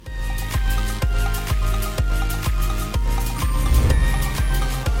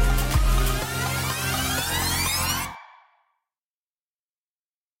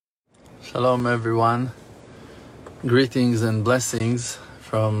Shalom everyone, greetings and blessings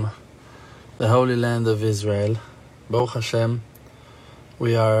from the Holy Land of Israel. Baruch Hashem,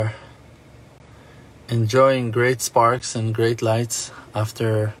 we are enjoying great sparks and great lights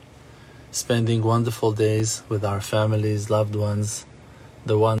after spending wonderful days with our families, loved ones,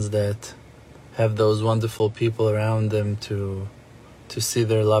 the ones that have those wonderful people around them to see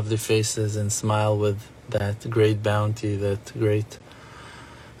their lovely faces and smile with that great bounty, that great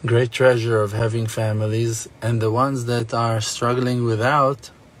treasure of having families, and the ones that are struggling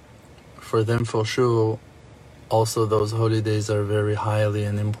without, for them for sure also those holidays are very highly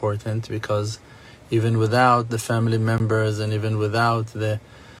and important, because even without the family members and even without the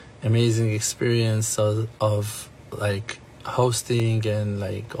amazing experience of like hosting and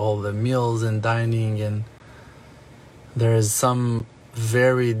like all the meals and dining, and there is some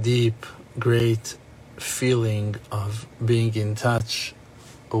very deep great feeling of being in touch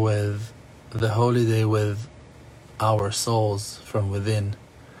with the holiday, with our souls from within.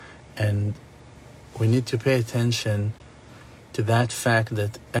 And we need to pay attention to that fact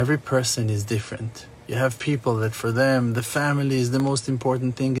that every person is different. You have people that for them the family is the most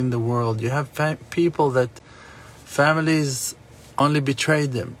important thing in the world. You have people that families only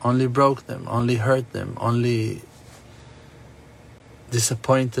betrayed them, only broke them, only hurt them, only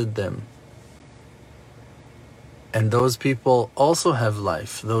disappointed them. And those people also have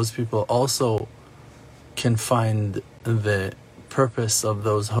life. Those people also can find the purpose of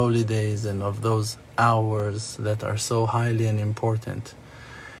those holidays and of those hours that are so highly and important.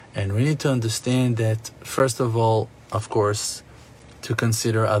 And we need to understand that, first of all, of course, to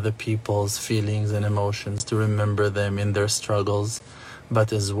consider other people's feelings and emotions, to remember them in their struggles.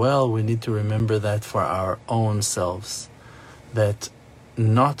 But as well, we need to remember that for our own selves, that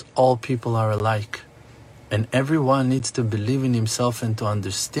not all people are alike. And everyone needs to believe in himself and to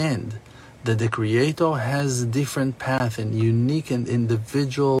understand that the Creator has a different path and unique and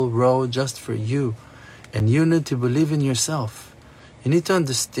individual road just for you. And you need to believe in yourself. You need to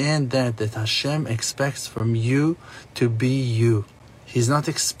understand that Hashem expects from you to be you. He's not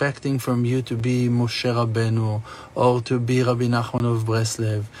expecting from you to be Moshe Rabbeinu or to be Rabbi Nachman of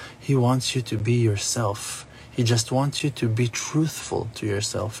Breslev. He wants you to be yourself. He just wants you to be truthful to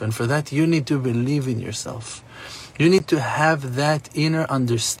yourself. And for that, you need to believe in yourself. You need to have that inner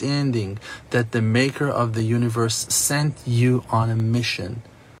understanding that the Maker of the universe sent you on a mission.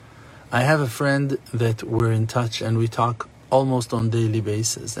 I have a friend that we're in touch and we talk almost on a daily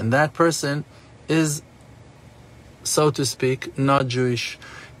basis. And that person is, so to speak, not Jewish.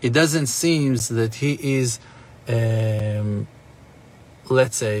 It doesn't seem that he is,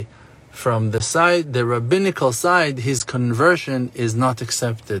 let's say, from the rabbinical side, his conversion is not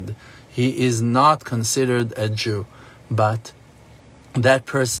accepted. He is not considered a Jew. But that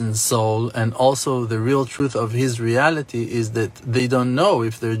person's soul and also the real truth of his reality is that they don't know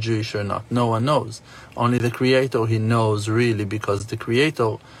if they're Jewish or not. No one knows. Only the Creator, he knows really, because the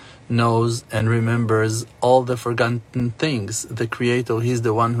Creator knows and remembers all the forgotten things. The Creator, he's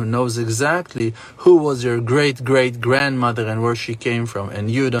the one who knows exactly who was your great-great-grandmother and where she came from, and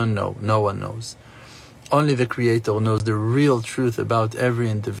you don't know. No one knows. Only the Creator knows the real truth about every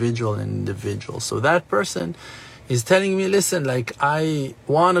individual and individual. So that person is telling me, listen, like, I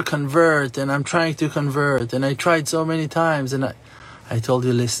want to convert and I'm trying to convert and I tried so many times, and I told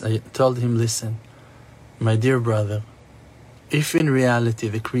him, listen, my dear brother, if in reality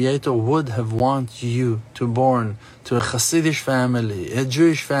the Creator would have wanted you to born to a Hasidic family, a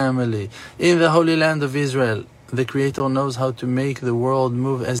Jewish family, in the Holy Land of Israel, the Creator knows how to make the world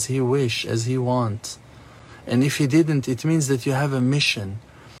move as He wishes, as He wants. And if He didn't, it means that you have a mission.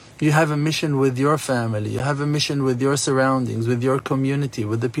 You have a mission with your family. You have a mission with your surroundings, with your community,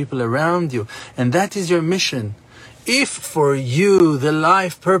 with the people around you. And that is your mission. If for you the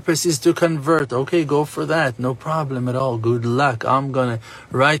life purpose is to convert, okay, go for that. No problem at all. Good luck. I'm going to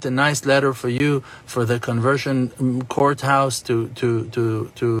write a nice letter for you for the conversion courthouse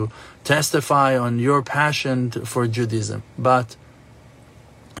to testify on your passion for Judaism. But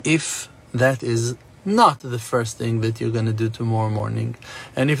if that is not the first thing that you're going to do tomorrow morning,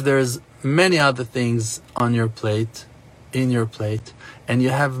 and if there's many other things on your plate, in your plate, and you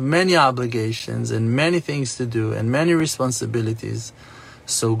have many obligations and many things to do and many responsibilities,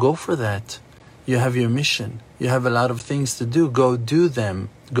 so go for that. You have your mission. You have a lot of things to do. Go do them.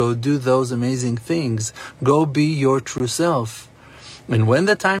 Go do those amazing things. Go be your true self. And when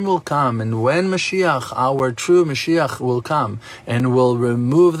the time will come, and when Mashiach, our true Mashiach, will come and will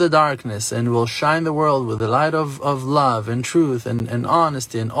remove the darkness and will shine the world with the light of love and truth and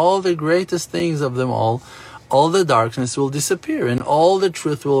honesty and all the greatest things of them all, all the darkness will disappear and all the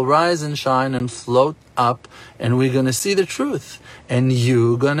truth will rise and shine and float up, and we're going to see the truth, and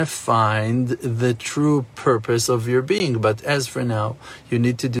you're going to find the true purpose of your being. But as for now, you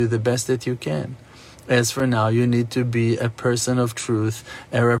need to do the best that you can. As for now, you need to be a person of truth,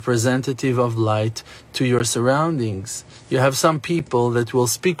 a representative of light to your surroundings. You have some people that will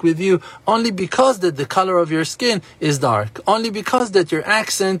speak with you only because that the color of your skin is dark, only because that your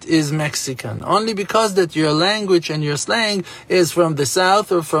accent is Mexican, only because that your language and your slang is from the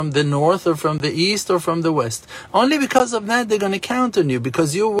south or from the north or from the east or from the west. Only because of that they're going to count on you,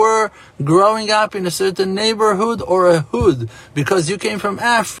 because you were growing up in a certain neighborhood or a hood, because you came from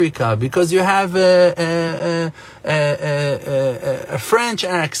Africa, because you have a French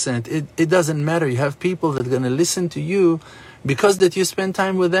accent. It doesn't matter. You have people that are going to listen to you because that you spend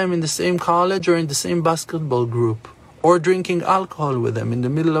time with them in the same college or in the same basketball group, or drinking alcohol with them in the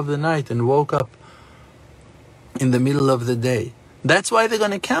middle of the night and woke up in the middle of the day. That's why they're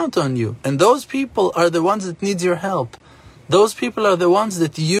going to count on you. And those people are the ones that need your help. Those people are the ones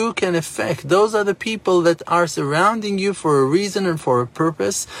that you can affect. Those are the people that are surrounding you for a reason and for a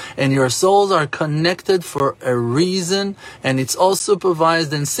purpose. And your souls are connected for a reason. And it's all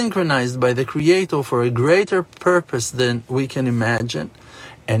supervised and synchronized by the Creator for a greater purpose than we can imagine.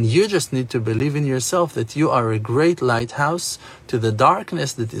 And you just need to believe in yourself that you are a great lighthouse to the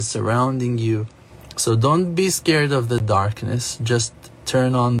darkness that is surrounding you. So don't be scared of the darkness. Just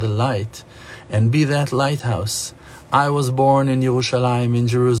turn on the light and be that lighthouse. I was born in Yerushalayim, in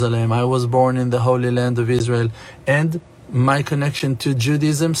Jerusalem. I was born in the Holy Land of Israel. And my connection to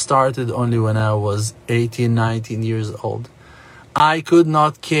Judaism started only when I was 18, 19 years old. I could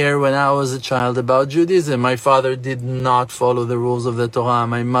not care when I was a child about Judaism. My father did not follow the rules of the Torah.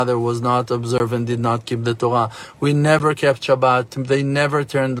 My mother was not observant, did not keep the Torah. We never kept Shabbat. They never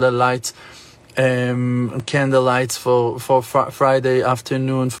turned the lights, candlelights for Friday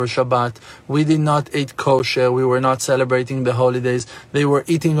afternoon for Shabbat. We did not eat kosher. We were not celebrating the holidays. They were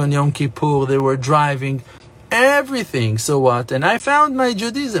eating on Yom Kippur. They were driving. Everything. So what? And I found my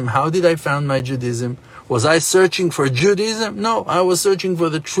Judaism. How did I find my Judaism? Was I searching for Judaism? No, I was searching for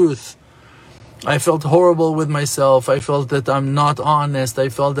the truth. I felt horrible with myself. I felt that I'm not honest. I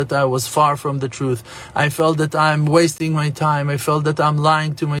felt that I was far from the truth. I felt that I'm wasting my time. I felt that I'm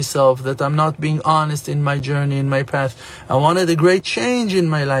lying to myself, that I'm not being honest in my journey, in my path. I wanted a great change in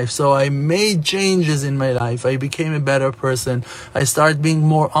my life, so I made changes in my life. I became a better person. I started being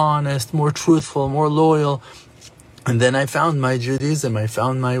more honest, more truthful, more loyal. And then I found my Judaism. I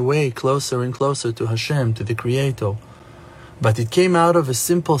found my way closer and closer to Hashem, to the Creator. But it came out of a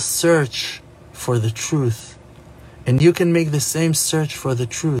simple search for the truth. And you can make the same search for the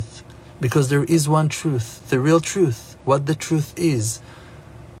truth, because there is one truth, the real truth, what the truth is.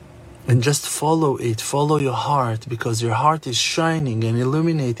 And just follow it, follow your heart, because your heart is shining and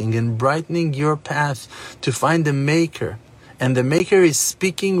illuminating and brightening your path to find the Maker. And the Maker is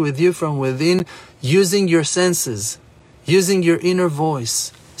speaking with you from within, using your senses, using your inner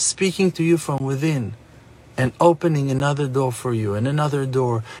voice, speaking to you from within, and opening another door for you, and another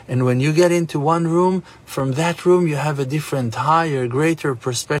door. And when you get into one room, from that room you have a different, higher, greater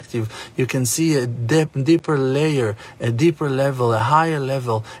perspective. You can see a deeper layer, a deeper level, a higher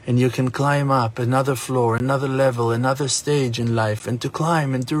level, and you can climb up another floor, another level, another stage in life, and to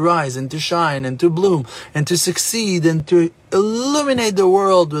climb and to rise and to shine and to bloom and to succeed and to illuminate the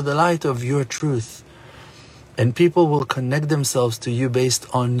world with the light of your truth. And people will connect themselves to you based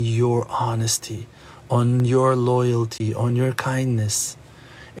on your honesty, on your loyalty, on your kindness,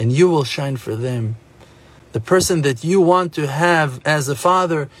 and you will shine for them. The person that you want to have as a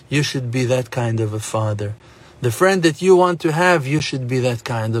father, you should be that kind of a father. The friend that you want to have, you should be that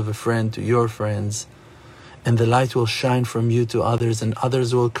kind of a friend to your friends. And the light will shine from you to others, and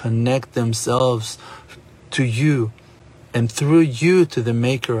others will connect themselves to you, and through you to the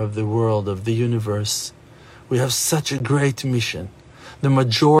Maker of the world, of the universe. We have such a great mission. The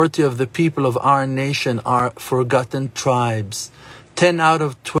majority of the people of our nation are forgotten tribes. 10 out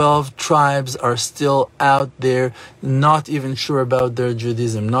of 12 tribes are still out there, not even sure about their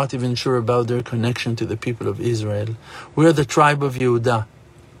Judaism, not even sure about their connection to the people of Israel. We're the tribe of Yehuda.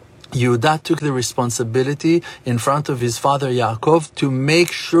 Yehuda took the responsibility in front of his father Yaakov to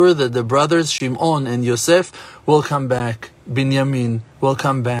make sure that the brothers Shimon and Yosef will come back. Binyamin will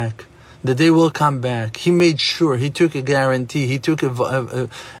come back. That they will come back. He made sure, he took a guarantee, he took a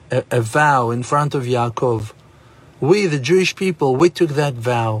vow in front of Yaakov. We, the Jewish people, we took that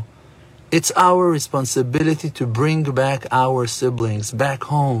vow. It's our responsibility to bring back our siblings back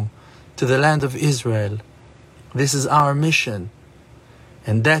home to the land of Israel. This is our mission.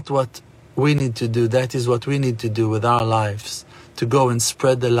 And that's what we need to do. That is what we need to do with our lives. To go and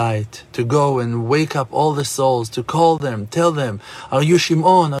spread the light, to go and wake up all the souls, to call them, tell them, are you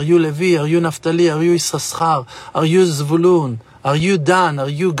Shimon, are you Levi, are you Naphtali, are you Issachar, are you Zvulun, are you Dan, are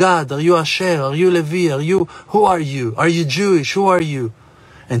you Gad, are you Asher, are you Levi, who are you? Are you Jewish, who are you?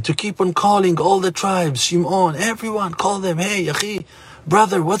 And to keep on calling all the tribes, Shimon, everyone, call them, hey, Yachi,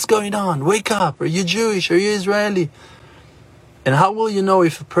 brother, what's going on? Wake up, are you Jewish, are you Israeli? And how will you know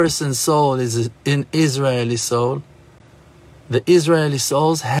if a person's soul is an Israeli soul? The Israeli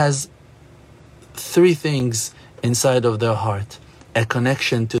souls has three things inside of their heart: a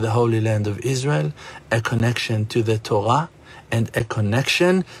connection to the Holy Land of Israel, a connection to the Torah, and a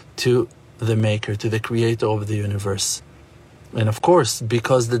connection to the Maker, to the Creator of the universe. And of course,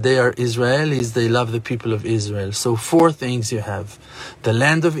 because they are Israelis, they love the people of Israel. So four things you have: the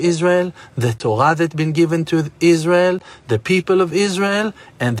land of Israel, the Torah that's been given to Israel, the people of Israel,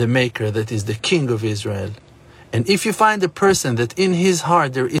 and the Maker that is the King of Israel. And if you find a person that in his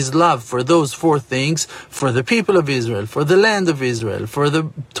heart there is love for those four things, for the people of Israel, for the land of Israel, for the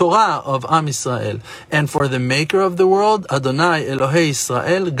Torah of Am Israel, and for the Maker of the world, Adonai Elohei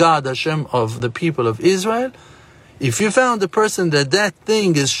Israel, God Hashem of the people of Israel, if you found a person that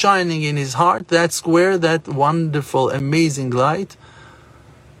thing is shining in his heart, that square, that wonderful, amazing light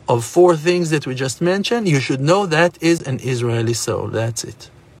of four things that we just mentioned, you should know that is an Israeli soul. That's it.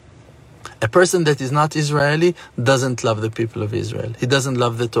 A person that is not Israeli doesn't love the people of Israel. He doesn't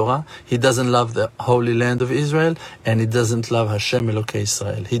love the Torah. He doesn't love the Holy Land of Israel. And he doesn't love Hashem Elokei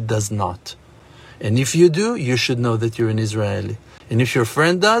Israel. He does not. And if you do, you should know that you're an Israeli. And if your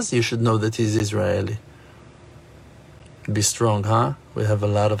friend does, you should know that he's Israeli. Be strong, huh? We have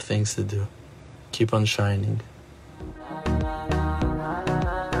a lot of things to do. Keep on shining.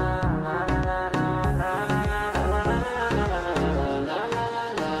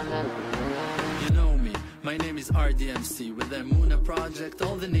 RDMC with the Emunah Project,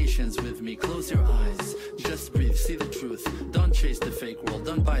 all the nations with me. Close your eyes, just breathe, see the truth. Don't chase the fake world,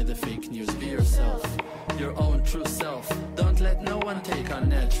 don't buy the fake news. Be yourself, your own true self. Don't let no one take our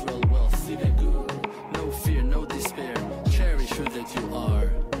natural wealth. See the good, no fear, no despair. Cherish who that you are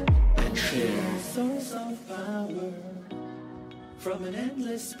and share. Source of power from an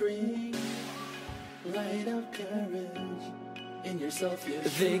endless spring. Light of courage in yourself,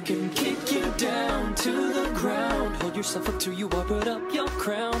 yes. They can kick you down to the ground. Hold yourself up till you are, put up your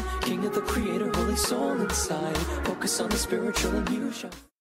crown. King of the Creator, holy soul inside. Focus on the spiritual and you shall